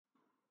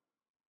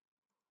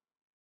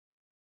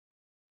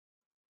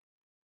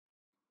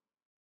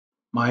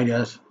My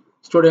dear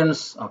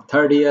students of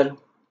third year,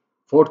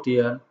 fourth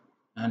year,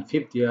 and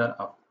fifth year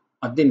of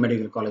Addin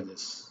Medical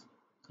Colleges,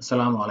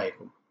 Assalamu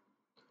alaikum.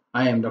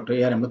 I am Dr.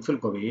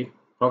 Luthful Kabir,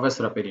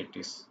 Professor of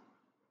Pediatrics.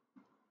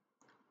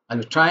 I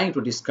will be trying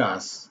to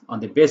discuss on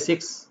the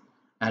basics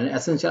and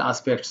essential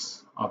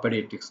aspects of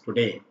pediatrics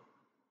today,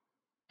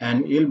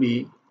 and you'll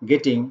be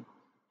getting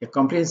a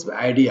comprehensive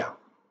idea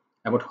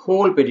about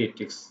whole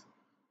pediatrics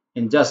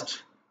in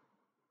just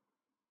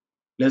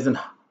less than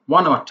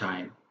 1 hour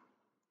time.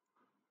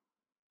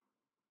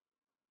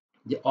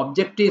 The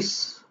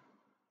objectives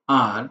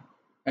are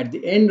at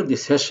the end of the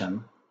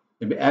session,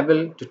 you'll be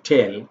able to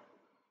tell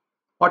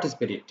what is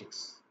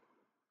pediatrics,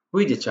 who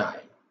is the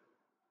child,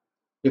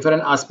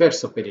 different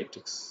aspects of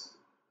pediatrics,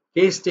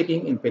 case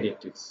taking in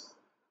pediatrics,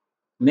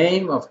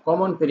 name of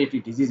common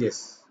pediatric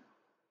diseases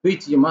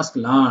which you must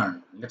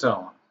learn later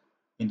on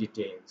in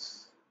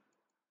details.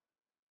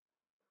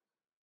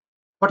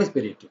 What is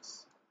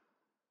pediatrics?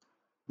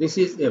 This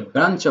is a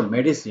branch of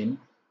medicine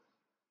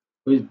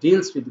which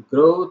deals with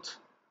growth,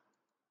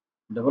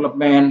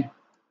 development,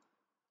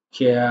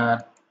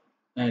 care,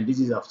 and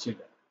disease of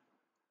children.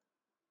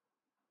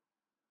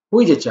 Who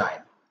is a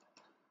child?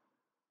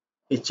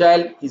 A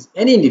child is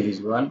any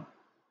individual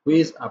who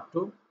is up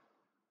to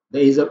the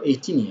age of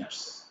 18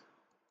 years.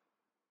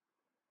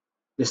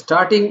 The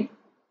starting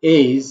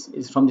age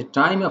is from the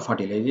time of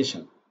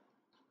fertilization,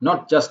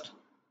 not just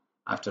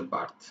after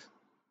birth.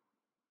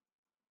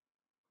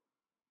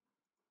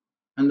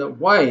 And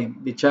why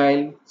the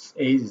child's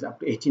age is up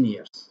to 18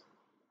 years?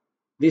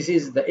 This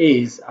is the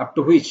age up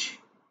to which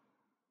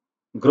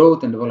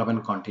growth and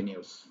development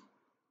continues.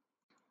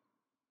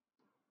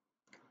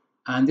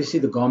 And this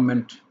is the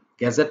government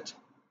gazette.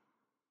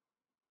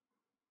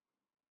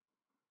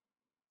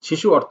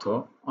 শিশু অর্থ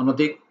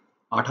অনধিক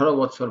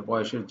 18 বছর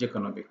বয়সের যে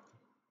কোনো ব্যক্তি।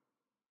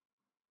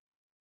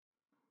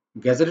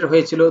 Gazetted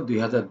হয়েছিল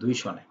 2002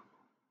 সনে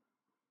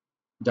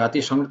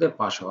জাতিসংঘে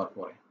পাশ হওয়ার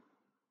পরে।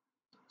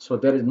 So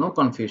there is no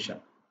confusion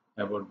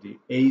about the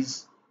age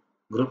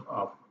group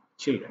of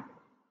children.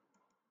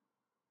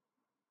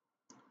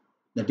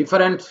 The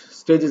different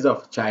stages of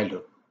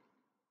childhood: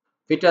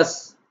 fetus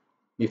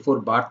before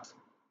birth,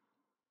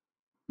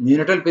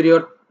 neonatal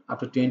period up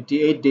to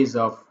 28 days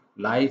of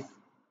life,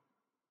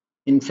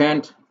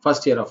 infant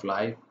first year of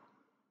life,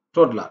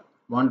 toddler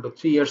 1 to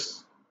 3 years,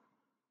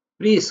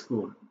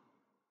 preschool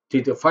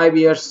 3 to 5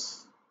 years,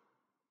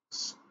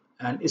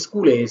 and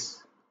school age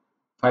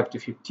 5 to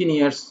 15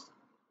 years,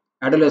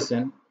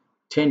 adolescent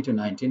 10 to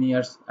 19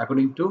 years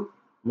according to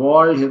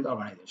World Health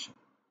Organization.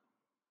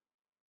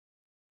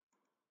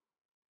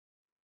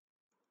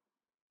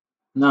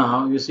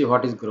 Now you see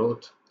what is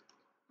growth.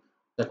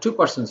 The two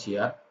persons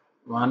here,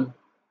 one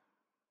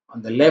on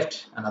the left,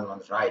 another on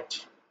the right.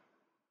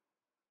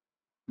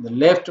 The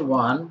left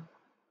one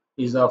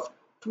is of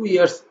 2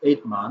 years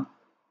 8 months.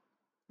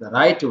 The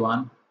right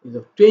one is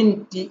of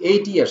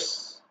 28 years.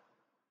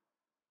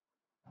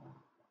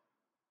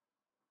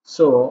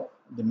 So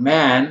the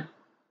man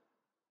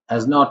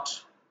has not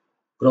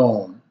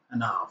grown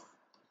enough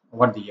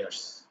over the years.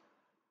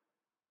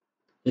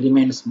 He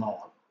remains small.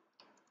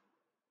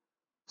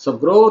 So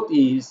growth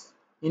is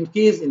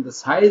increase in the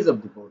size of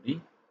the body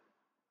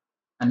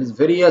and its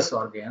various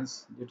organs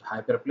due to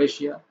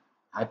hyperplasia,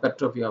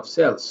 hypertrophy of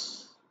cells.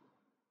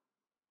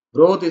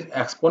 Growth is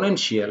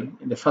exponential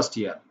in the first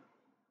year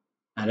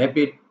and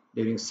rapid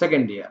during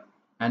second year,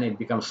 and it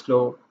becomes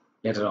slow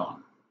later on.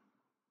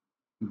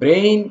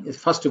 Brain is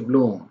first to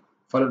bloom,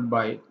 followed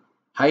by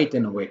height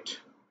and weight.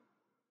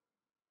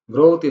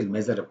 Growth is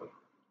measurable.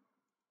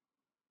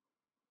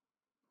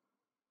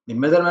 The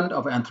measurement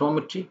of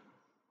anthropometry,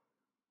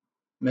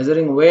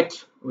 measuring weight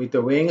with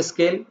a weighing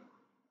scale,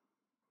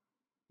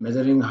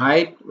 measuring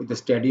height with a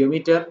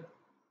stadiometer,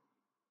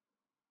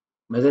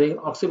 measuring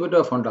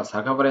occipitofrontal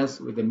circumference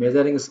with a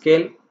measuring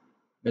scale,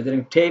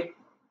 measuring tape,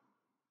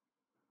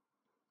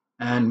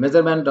 and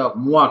measurement of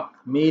MUAC,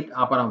 mid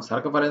upper arm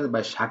circumference,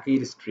 by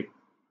Shakir strip.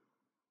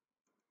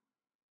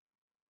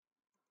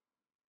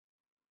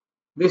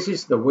 This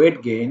is the weight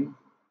gain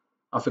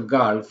of a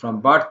girl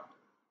from birth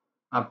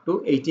up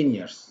to 18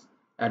 years.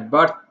 At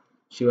birth,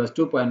 she was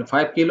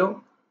 2.5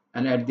 kilo,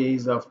 and at the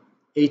age of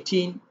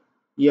 18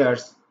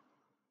 years,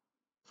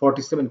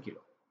 47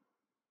 kilo.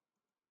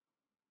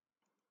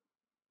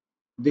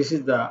 This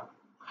is the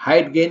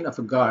height gain of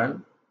a girl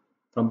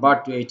from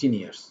birth to 18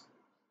 years.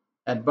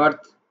 At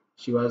birth,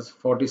 she was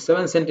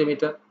 47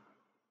 centimeter.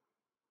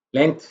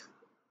 Length,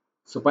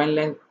 supine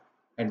length,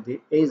 at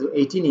the age of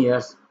 18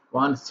 years,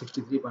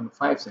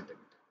 163.5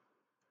 centimeter.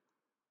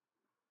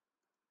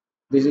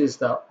 This is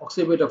the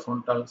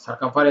occipitofrontal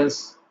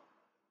circumference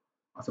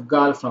of a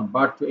girl from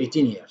birth to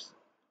 18 years.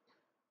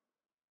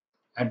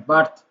 At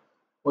birth,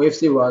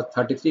 OFC was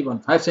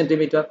 33.5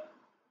 centimeter,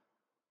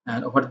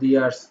 and over the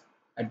years,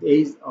 at the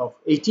age of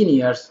 18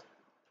 years,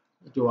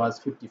 it was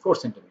 54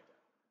 centimeter.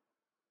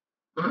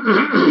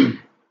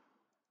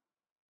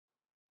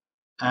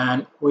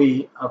 And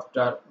we,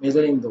 after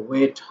measuring the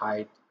weight,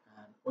 height,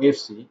 and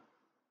OFC,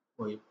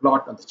 we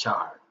plot on the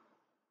chart.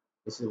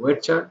 This is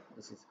weight chart,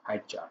 this is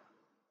height chart.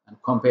 and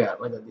compare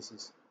whether this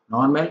is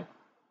normal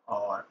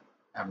or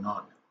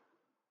abnormal.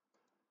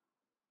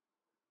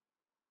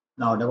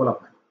 Now,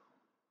 development.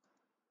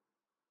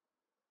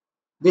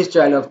 This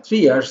child of 3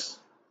 years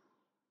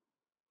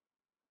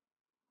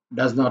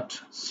does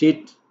not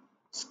sit,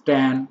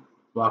 stand,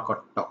 walk or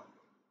talk.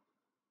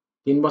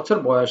 3 বছর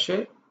বয়সে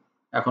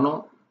এখনো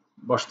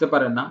বসতে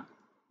পারে না,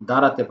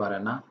 দাঁড়াতে পারে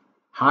না,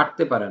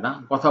 হাঁটতে পারে না,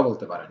 কথা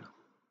বলতে পারে না।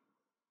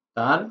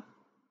 তার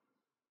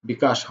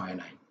বিকাশ হয়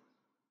নাই,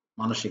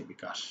 মানসিক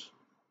বিকাশ।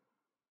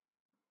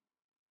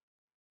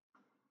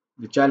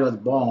 The child was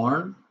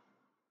born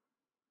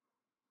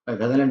by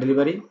vaginal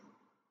delivery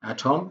at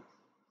home,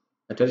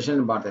 a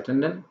traditional birth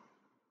attendant,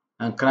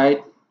 and cried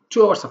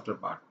 2 hours after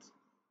birth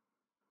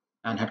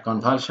and had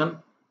convulsion,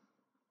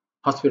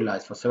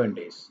 hospitalized for 7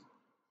 days.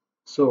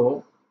 So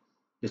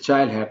the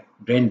child had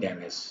brain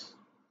damage.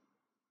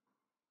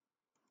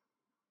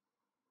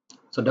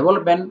 So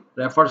development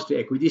refers to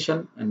acquisition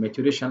and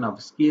maturation of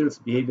skills,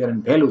 behavior,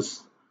 and values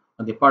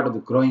on the part of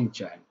the growing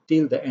child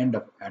till the end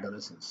of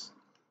adolescence.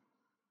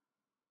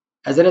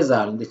 As a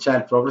result, the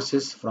child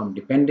progresses from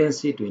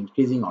dependency to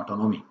increasing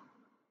autonomy.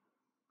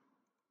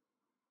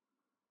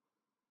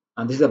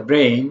 And this is the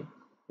brain.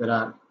 There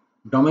are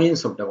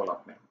domains of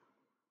development: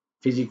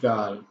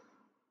 physical,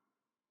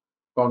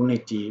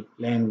 cognitive,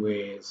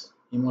 language,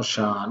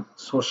 emotion,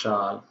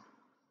 social,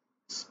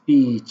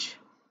 speech,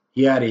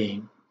 hearing,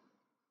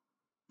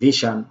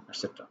 vision,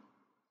 etc.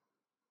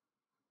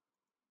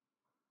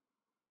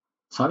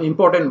 Some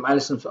important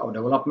milestones of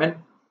development.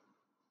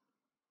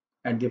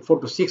 At the 4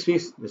 to 6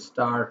 weeks, it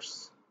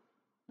starts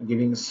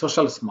giving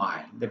social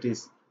smile, that is,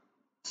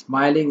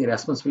 smiling,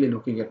 responsibly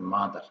looking at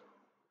mother.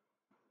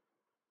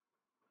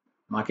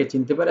 মাকে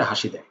চিনতে পারে,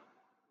 হাসি দেয়।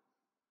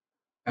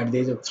 At the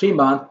age of 3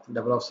 months,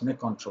 develops neck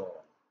control.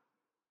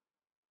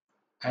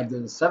 At the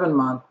age of 7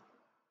 months,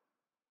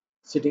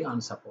 sitting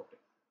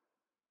unsupported.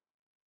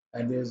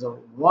 At the age of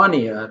 1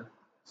 year,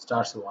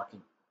 starts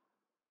walking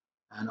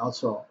and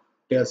also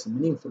tells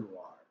meaningful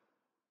words.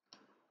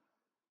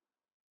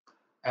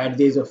 At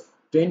the age of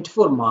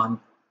 24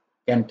 months,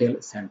 can tell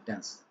a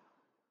sentence,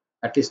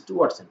 at least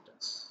 2-word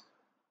sentence.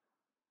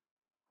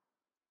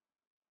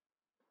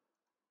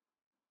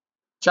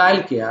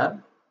 Child care,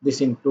 this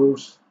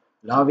includes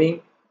loving,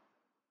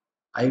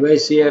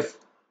 IVCF,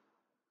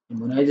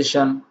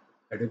 immunization,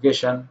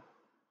 education,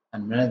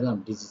 and management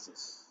of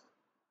diseases.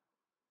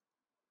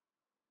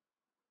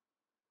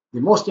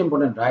 The most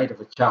important right of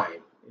a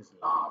child is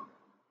love.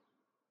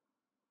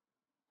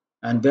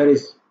 And there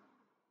is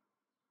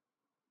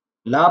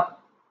love.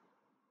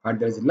 Where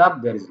there is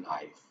love, there is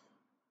life.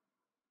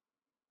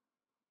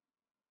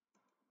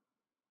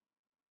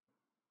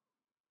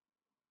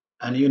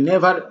 And you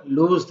never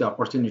lose the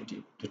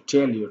opportunity to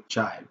tell your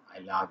child, I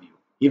love you,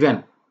 even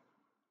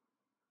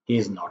he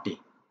is naughty.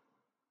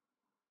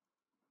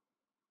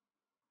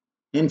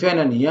 Infant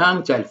and young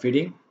child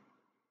feeding.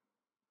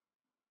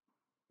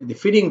 The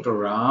feeding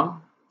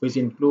program, which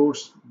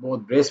includes both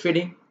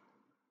breastfeeding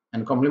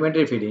and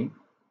complementary feeding,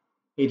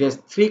 it has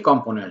 3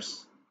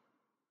 components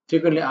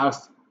frequently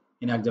asked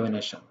in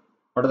examination.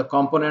 What are the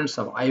components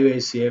of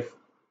IOACF?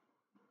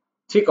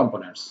 3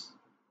 components: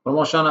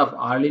 promotion of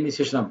early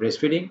initiation of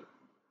breastfeeding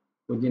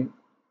within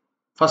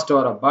first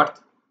hour of birth,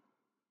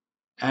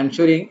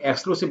 ensuring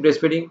exclusive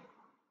breastfeeding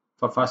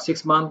for first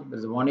 6 months, that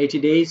is 180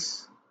 days,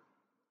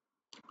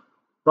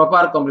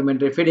 proper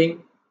complementary feeding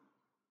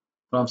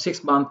from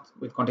 6 months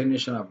with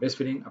continuation of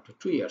breastfeeding up to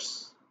 2 years.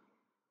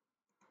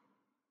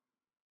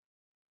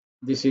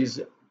 This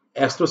is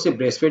exclusive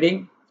breastfeeding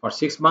for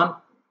 6 months.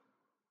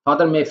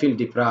 Father may feel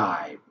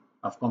deprived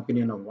of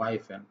companion of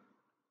wife and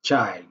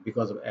child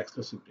because of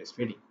exclusive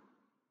breastfeeding.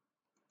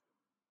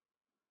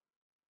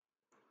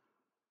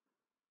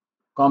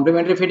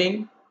 Complementary feeding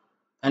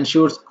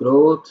ensures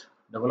growth,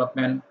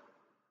 development,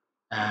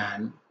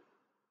 and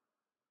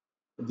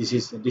this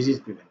is disease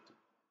preventive.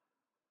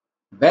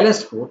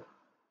 Balanced food,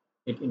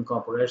 it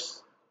incorporates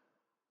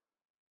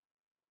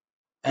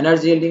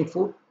energy yielding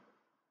food,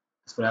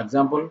 for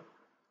example,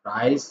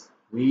 rice,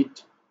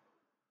 wheat,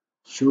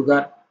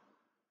 sugar,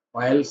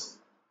 oils,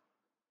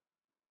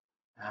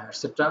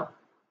 etc.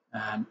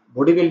 And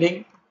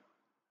bodybuilding,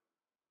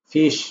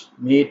 fish,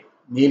 meat,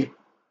 milk,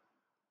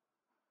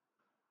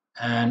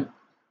 and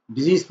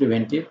disease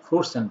preventive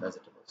fruits and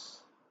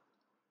vegetables.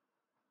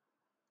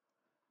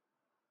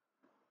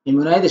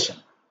 Immunization,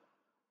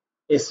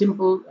 a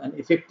simple and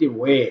effective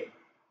way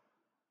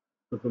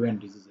to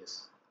prevent diseases.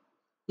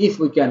 If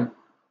we can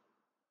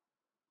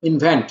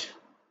invent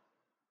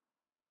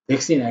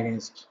vaccine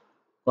against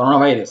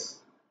coronavirus,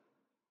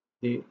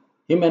 the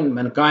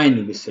mankind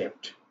will be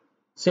saved.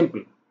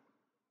 Simple.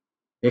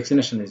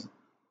 Vaccination is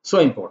so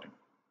important.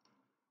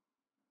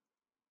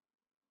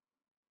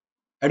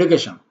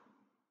 Education.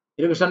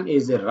 Education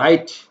is a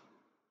right,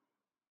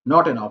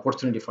 not an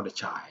opportunity for the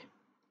child.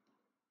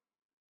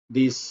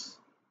 This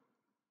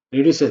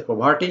reduces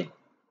poverty,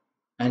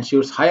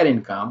 ensures higher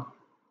income,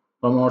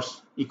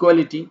 promotes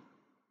equality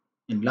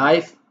in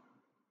life,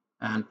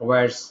 and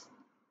provides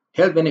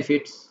health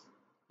benefits,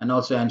 and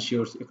also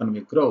ensures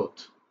economic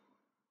growth.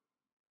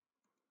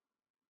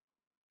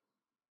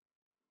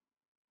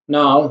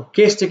 Now,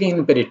 case taking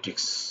in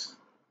pediatrics.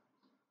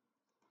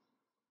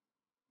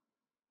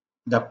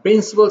 The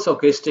principles of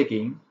case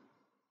taking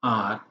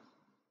are: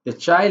 the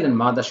child and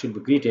mother should be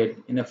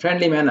greeted in a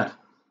friendly manner.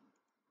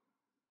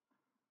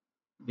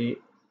 The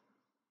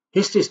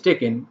history is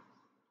taken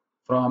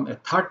from a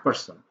third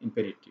person in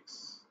pediatrics.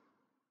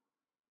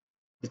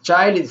 The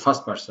child is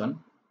first person,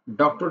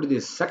 doctor is the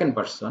second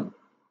person,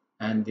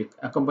 and the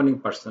accompanying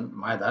person,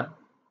 mother,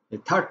 the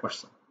third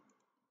person.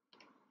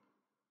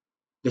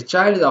 The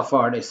child is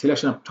offered a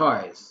selection of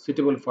toys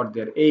suitable for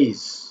their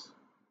age.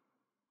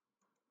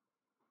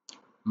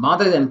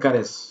 Mother is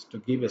encouraged to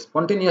give a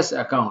spontaneous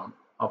account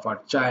of her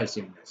child's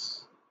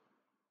illness,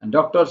 and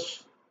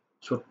doctors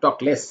should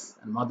talk less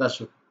and mother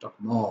should talk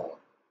more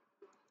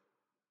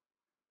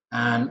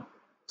and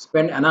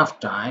spend enough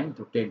time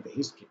to take the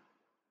history.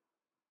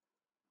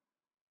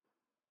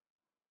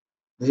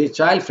 This is a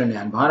child-friendly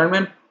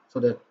environment so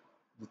that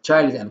the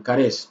child is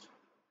encouraged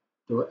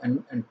to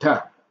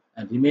enter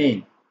and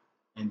remain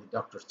in the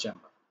doctor's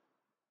chamber.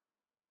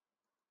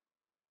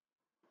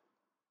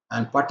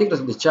 And particulars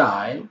of the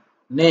child: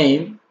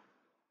 name,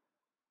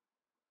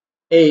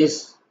 age,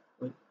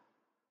 with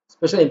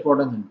special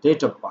importance in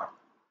date of birth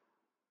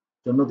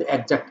to know the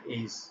exact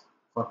age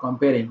for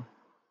comparing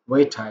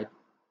weight, height,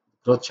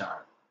 growth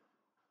chart.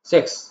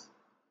 Sex,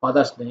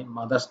 father's name,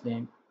 mother's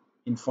name,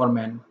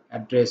 informant,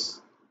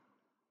 address,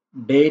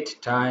 date,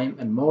 time,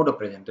 and mode of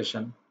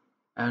presentation,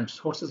 and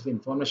sources of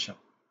information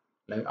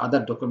like other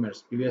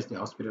documents previously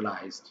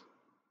hospitalized.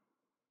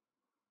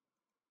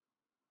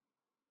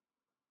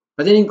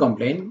 Presenting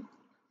complaint,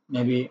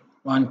 maybe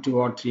 1, 2,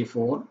 or 3,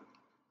 4.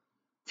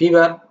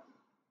 Fever,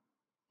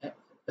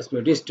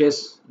 respiratory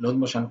distress, loose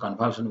motion,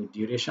 convulsion with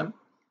duration.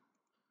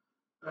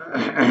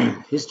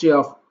 History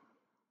of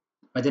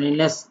present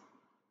illness.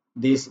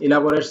 This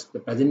elaborates the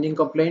presenting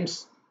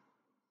complaints,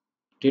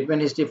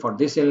 treatment history for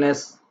this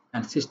illness,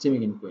 and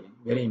systemic inquiry.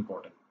 Very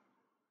important.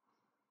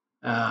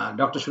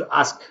 Doctor should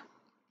ask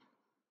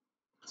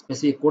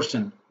specific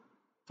question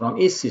from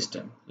each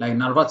system, like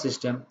nervous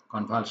system,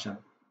 convulsion,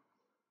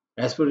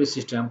 respiratory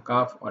system,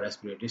 cough or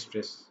respiratory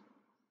distress,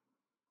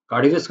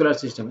 cardiovascular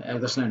system,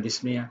 exertional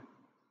dyspnea,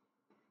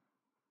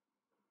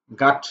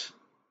 gut,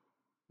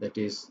 that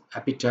is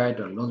appetite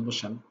or loose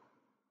motion,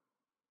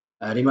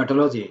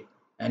 rheumatology,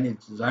 any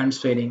joint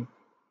swelling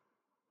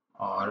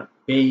or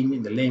pain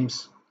in the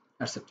limbs,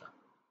 etc.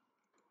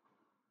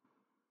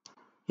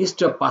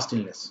 History of past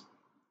illness.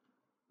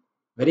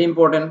 Very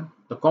important,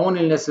 the common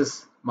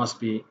illnesses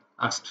must be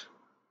asked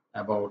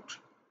about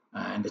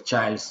in the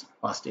child's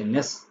past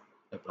illness,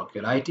 like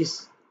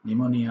bronchiolitis,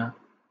 pneumonia,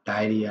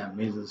 diarrhea,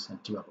 measles,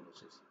 and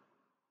tuberculosis.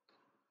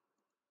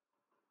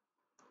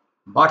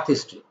 Birth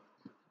history: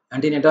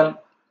 antenatal,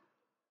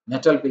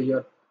 natal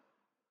period,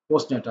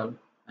 postnatal,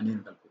 and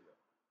neonatal period,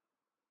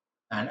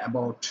 and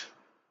about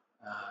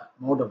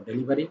mode of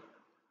delivery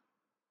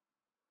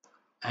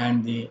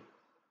and the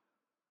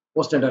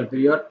postnatal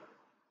period,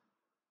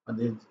 when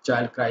the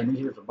child cry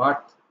immediately after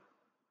birth,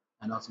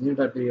 and also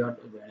neonatal period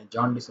is any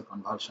jaundice or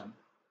convulsion,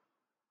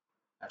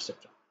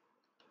 etc.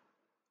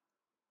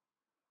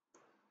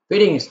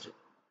 Feeding history: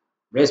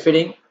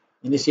 breastfeeding,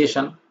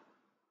 initiation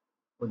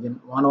within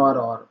 1 hour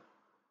or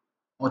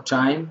more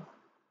time,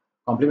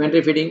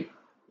 complementary feeding,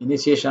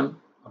 initiation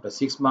after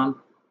 6 months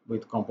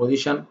with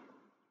composition,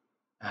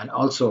 and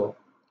also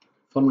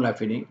formula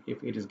feeding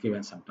if it is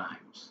given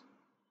sometimes.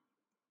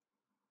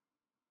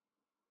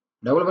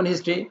 Development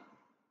history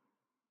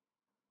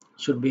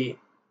should be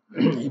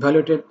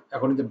evaluated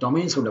according to the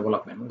domains of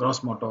development: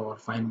 gross motor,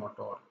 fine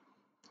motor,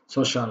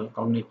 social,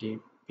 cognitive,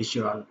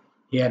 visual,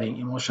 hearing,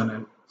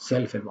 emotional,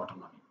 self-help,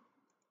 autonomy.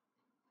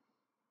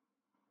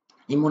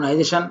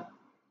 Immunization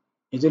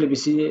usually we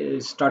see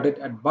started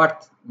at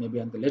birth, maybe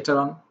until later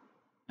on,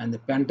 and the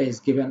Penta is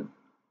given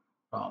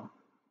from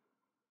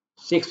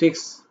 6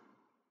 weeks,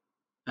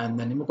 and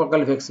then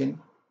pneumococcal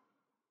vaccine,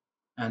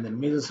 and then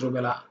measles,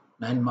 rubella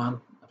 9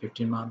 months,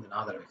 15 months, and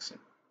other vaccine.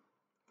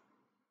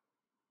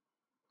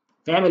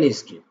 Family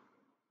history: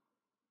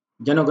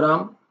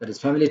 genogram, that is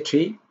family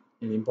tree,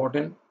 is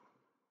important,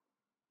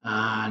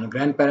 and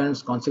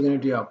grandparents,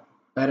 consanguinity of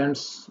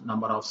parents,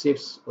 number of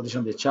SIPs, position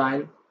of the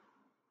child,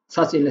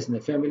 such illness in the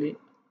family,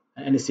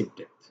 and any SIP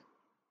death.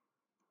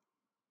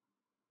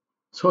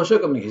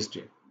 Socioeconomic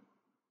history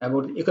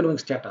about the economic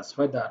status,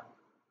 whether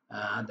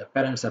the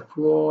parents are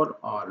poor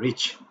or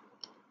rich.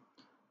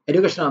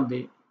 Education of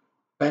the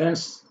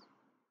parents,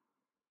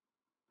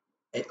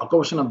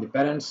 occupation of the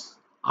parents,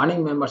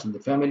 earning members in the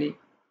family,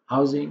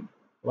 housing,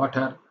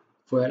 water,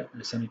 fuel,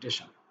 and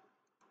sanitation.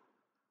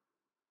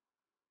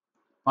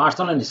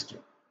 Personal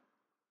history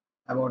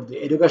about the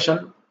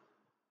education,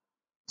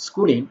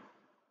 schooling,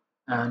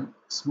 and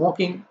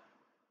smoking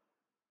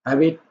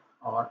habit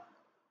or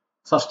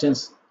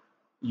substance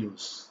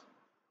use.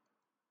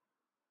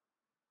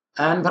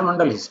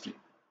 Environmental history: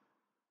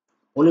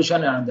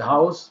 pollution around the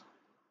house,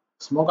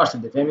 smokers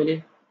in the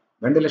family,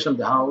 ventilation of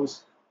the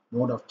house,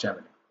 mode of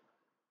traveling.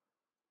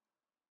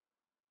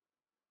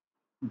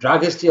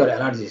 Drug history or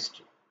allergy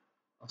history,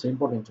 also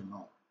important to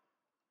know.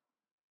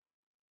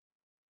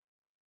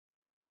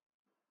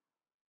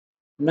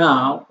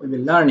 Now we will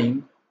be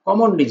learning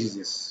common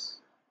diseases.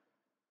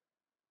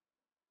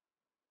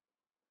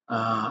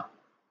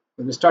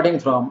 We'll be starting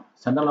from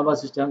central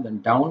nervous system,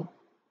 then down.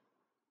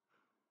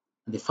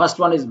 The first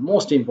one is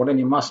most important.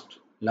 You must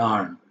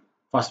learn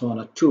first one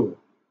or two,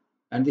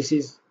 and this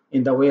is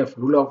in the way of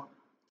rule of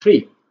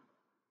 3.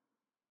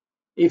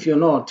 If you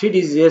know 3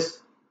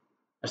 diseases,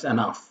 that's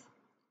enough.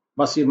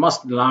 But you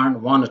must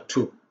learn 1 or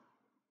 2.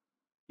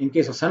 In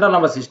case of central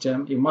nervous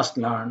system, you must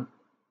learn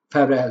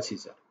febrile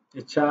seizure.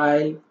 A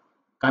child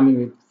coming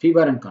with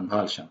fever and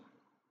convulsion.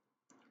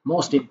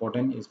 Most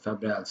important is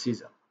febrile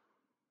seizure.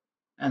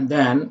 And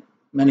then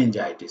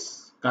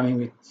meningitis, coming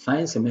with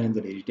signs of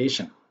meningeal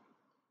irritation.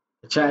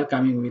 A child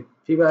coming with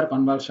fever,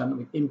 convulsion,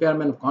 with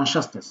impairment of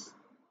consciousness.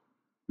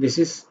 This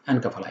is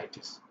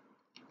encephalitis.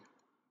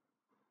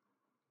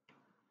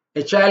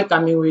 A child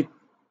coming with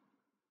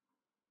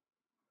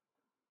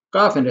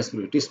cough and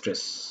respiratory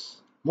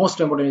distress. Most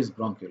important is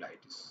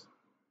bronchiolitis.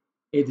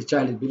 If the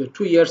child is below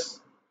 2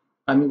 years,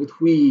 coming with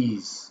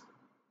wheeze.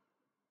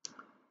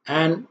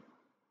 And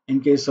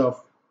in case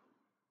of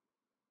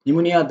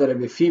pneumonia, there will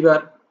be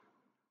fever,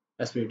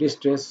 respiratory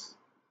distress,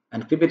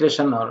 and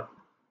crepitation or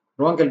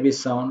bronchial wheeze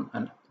sound,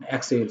 and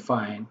X-ray will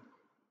find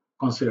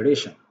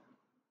consolidation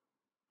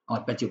or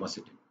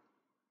pachybosity.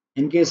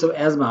 In case of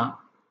asthma,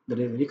 there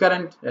is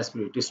recurrent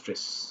respiratory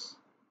distress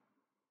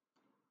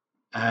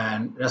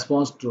and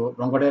response to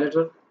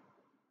bronchodilator,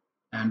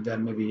 and there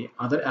may be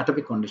other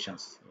atopic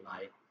conditions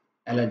like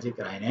allergic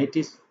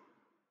rhinitis,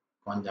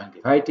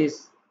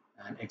 conjunctivitis,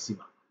 and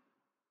eczema.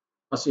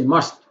 First, we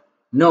must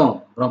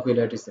know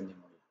bronchiolitis and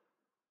pneumonia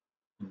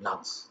in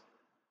lungs.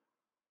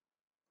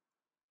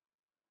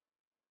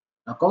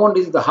 Now, common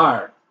disease of the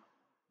heart.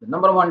 The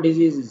number 1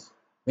 disease is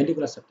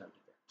ventricular septal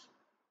defect.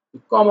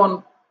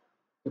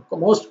 The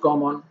most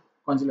common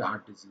congenital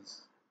heart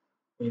disease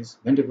is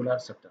ventricular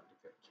septal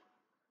defect.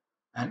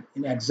 And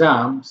in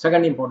exam,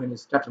 second important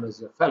is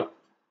tetralogy of Fallot,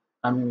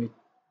 coming with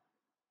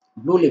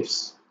blue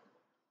lips,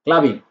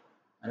 clubbing,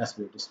 and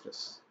respiratory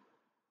distress.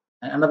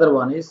 And another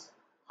one is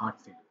heart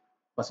failure.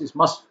 But you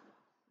must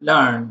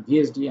learn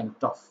VSD and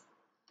TOF.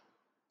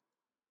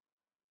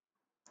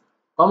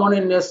 Common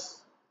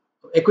illness,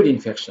 acute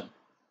infection,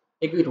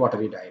 acute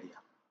watery diarrhea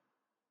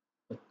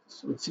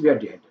with severe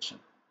dehydration,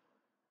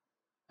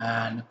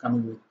 and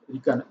coming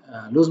with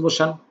loose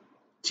motion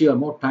 3 or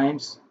more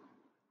times,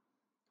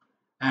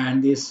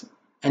 and this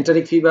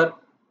enteric fever,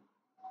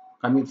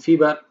 coming with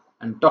fever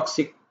and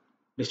toxic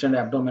distended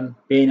abdomen,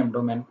 pain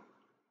abdomen.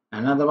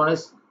 Another one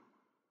is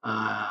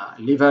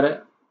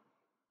liver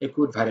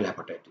acute viral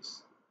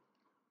hepatitis.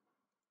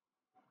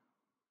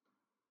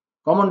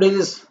 Common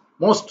disease,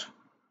 most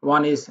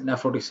one is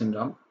nephrotic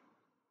syndrome,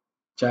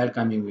 child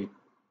coming with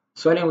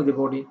swelling of the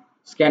body,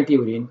 scanty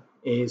urine,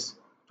 age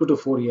 2 to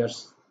 4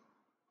 years,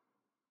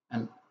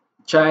 and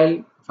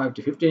child 5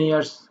 to 15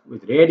 years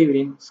with red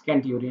urine,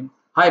 scanty urine,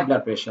 high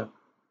blood pressure.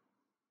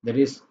 There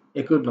is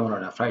acute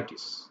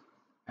glomerulonephritis,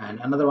 and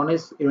another one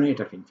is urinary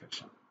tract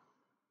infection.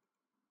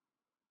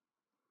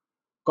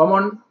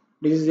 Common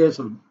diseases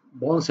of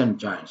bones and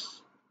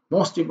joints.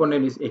 Most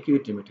important is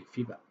acute rheumatic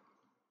fever,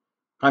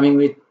 coming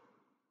with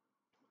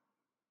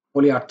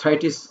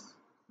polyarthritis,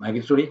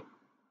 migratory,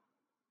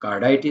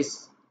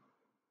 carditis,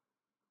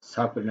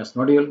 sarcoidosis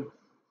nodule,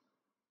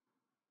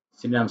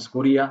 syndrome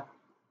scoria,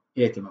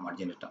 erythema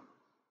marginatum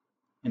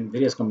in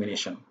various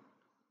combinations,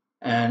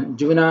 and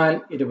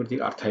juvenile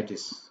idiopathic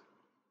arthritis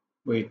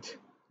with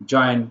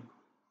joint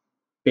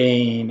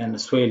pain and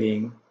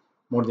swelling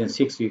more than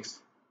 6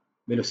 weeks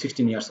below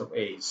 16 years of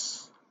age,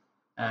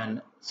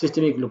 and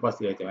systemic lupus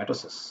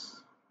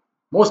erythematosus.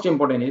 Most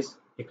important is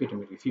acute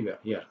rheumatic fever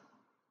here.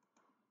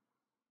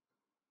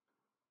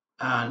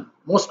 And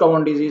most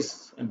common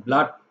disease in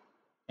blood,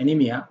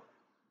 anemia,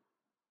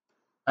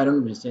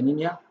 iron rich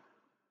anemia,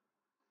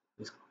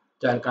 this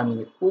child coming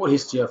with poor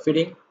history of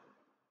feeding,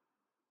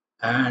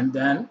 and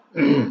then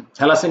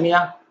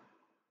thalassemia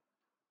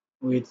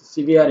with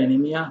severe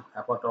anemia,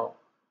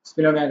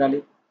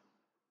 hepatosplenomegaly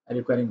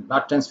requiring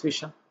blood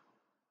transfusion,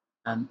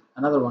 and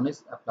another one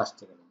is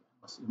aplastic anemia.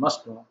 So you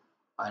must know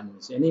iron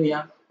rich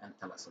anemia and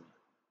thalassemia.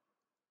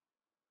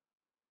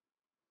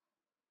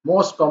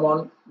 Most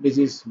common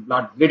disease,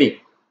 blood bleeding,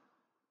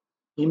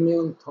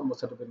 immune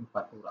thrombocytopenic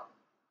purpura,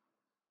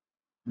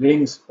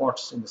 bleeding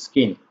spots in the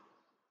skin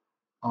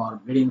or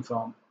bleeding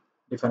from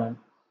different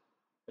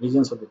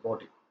regions of the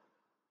body,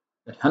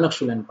 that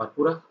Hanoch-Schulin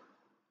purpura,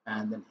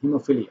 and then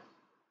hemophilia.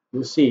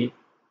 You see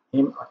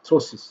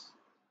hemarthrosis,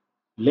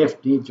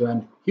 left knee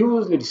joint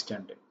hugely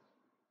distended.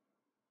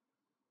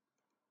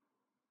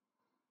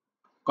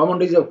 Common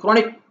disease of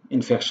chronic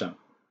infection,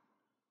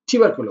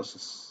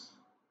 tuberculosis.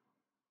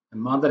 The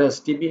mother has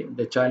TB,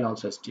 the child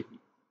also has TB,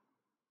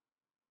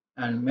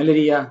 and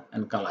malaria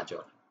and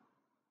kalajor.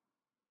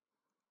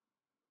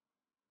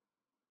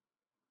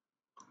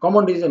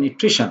 Common disease of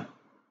nutrition,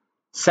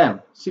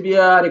 SAM,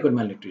 severe acute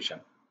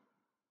malnutrition.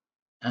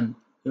 And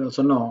you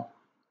also know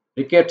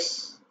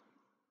rickets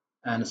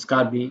and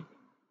scurvy,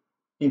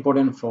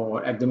 important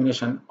for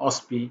examination,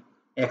 OSPI,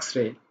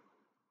 X-ray,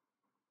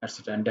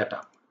 etc. and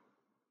data.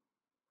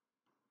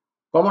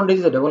 Common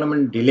disease of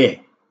development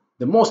delay.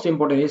 The most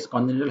important is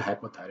congenital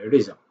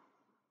hypothyroidism.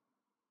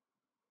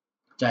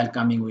 Child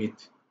coming with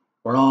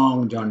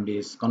prolonged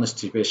jaundice,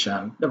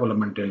 constipation,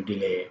 developmental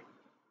delay,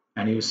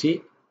 and you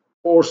see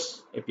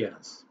coarse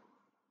appearance.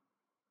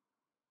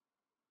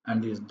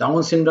 And this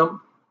Down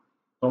syndrome,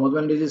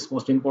 chromosomal disease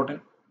most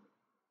important,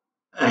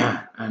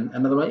 and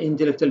another one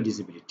intellectual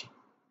disability.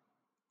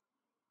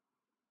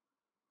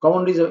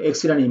 Common disease of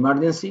accident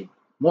emergency,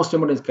 most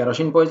important is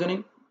kerosene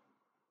poisoning.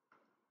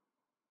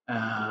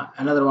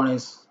 Another one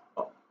is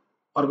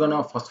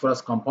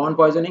organophosphorus compound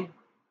poisoning.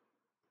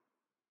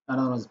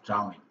 Another one is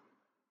drowning.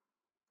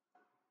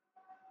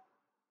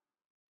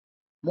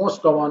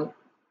 Most common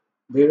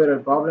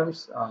behavioral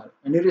problems are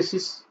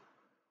enuresis,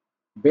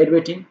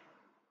 bedwetting,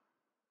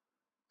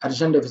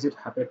 attention deficit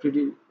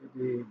hyperactivity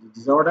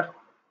disorder,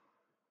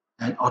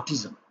 and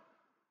autism.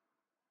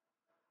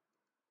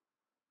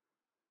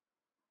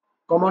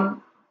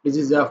 Common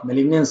diseases of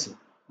malignancy.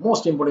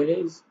 Most important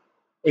is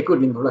acute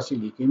lymphoblastic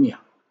leukemia,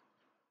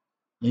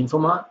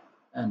 lymphoma,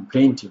 and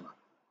brain tumor.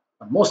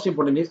 But most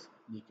important is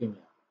leukemia.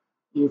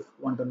 If you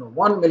want to know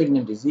one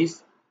malignant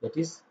disease, that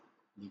is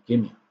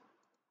leukemia.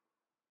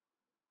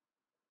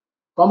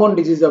 Common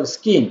disease of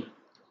skin.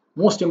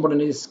 Most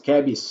important is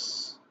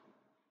scabies,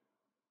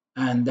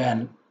 and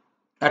then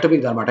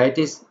atopic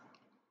dermatitis,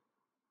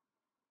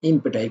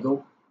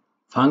 impetigo,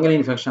 fungal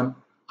infection,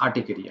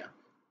 urticaria.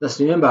 Just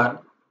remember,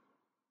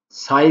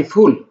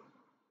 Saiful,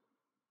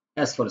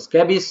 S for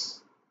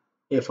scabies,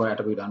 A for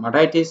atopic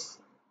dermatitis,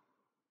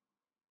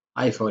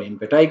 I for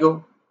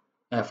impetigo,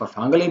 F for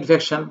fungal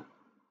infection,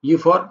 U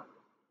for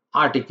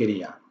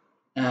urticaria,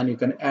 and you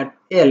can add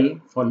L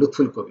for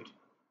Luthful COVID.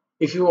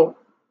 If you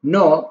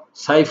know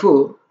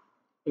Saiful,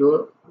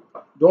 you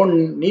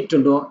don't need to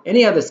know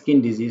any other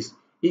skin disease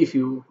if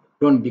you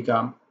don't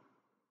become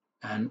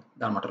an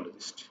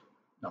dermatologist.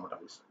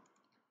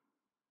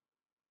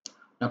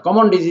 Now,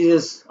 common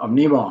diseases of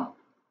newborn.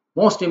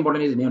 Most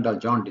important is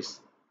neonatal jaundice.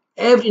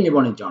 Every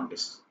newborn is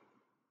jaundice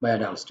by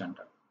adult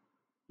standard.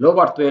 Low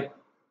birth weight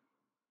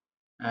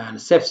and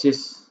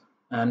sepsis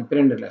and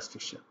perinatal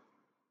asphyxia.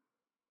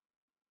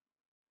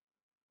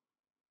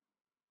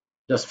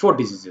 Just 4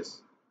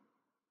 diseases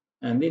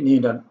and the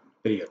neonatal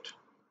period.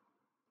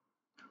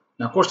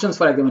 Now, questions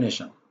for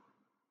examination.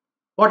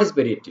 What is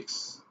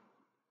pediatrics?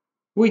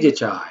 Who is a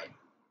child?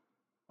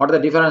 What are the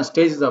different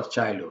stages of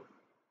childhood?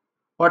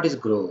 What is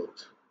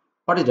growth?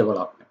 What is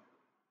development?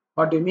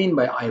 What do you mean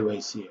by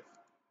IYCF?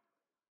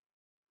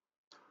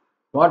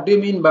 What do you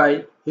mean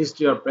by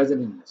history or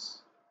present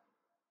illness?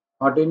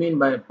 What do you mean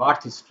by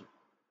birth history?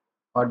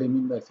 What do you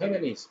mean by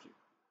family history?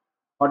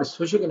 What is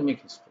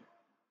socioeconomic history?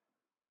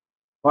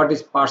 What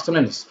is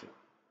personal history?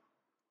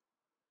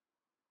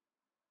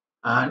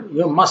 And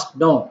you must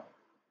know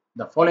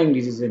the following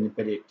diseases in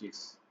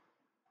pediatrics: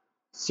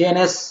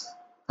 CNS,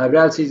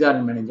 febrile seizure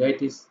and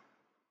meningitis,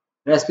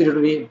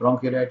 respiratory,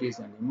 bronchiolitis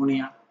and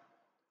pneumonia,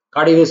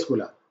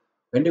 cardiovascular,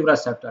 ventricular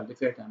septal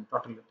defect and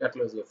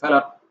tautology of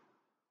Fallot,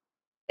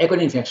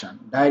 acute infection,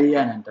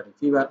 diarrhea and enteric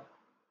fever,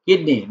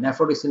 kidney,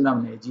 nephrotic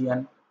syndrome and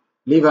AGN,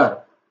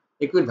 liver,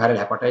 acute viral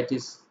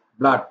hepatitis,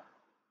 blood,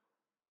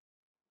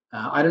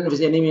 iron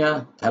deficiency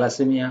anemia,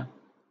 thalassemia,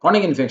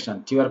 chronic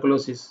infection,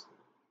 tuberculosis,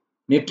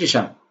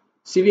 nutrition,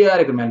 severe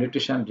acute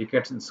malnutrition,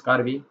 rickets and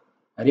scurvy,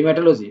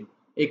 rheumatology,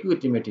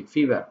 acute rheumatic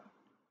fever,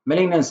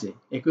 malignancy,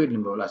 acute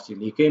lymphoblastic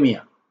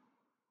leukemia,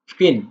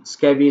 skin,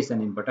 scabies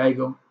and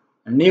impetigo,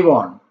 and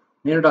newborn,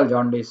 neonatal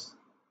jaundice,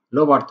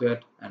 low birth weight,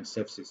 and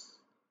sepsis.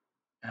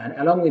 And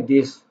along with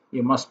this,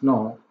 you must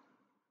know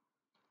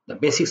the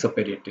basics of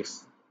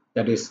pediatrics.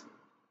 That is,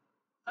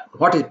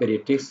 what is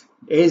pediatrics?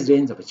 Age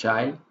range of a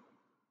child.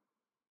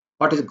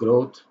 What is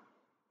growth?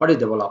 What is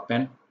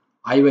development?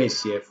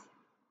 IYCF.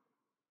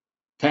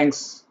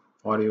 Thanks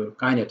for your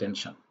kind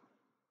attention.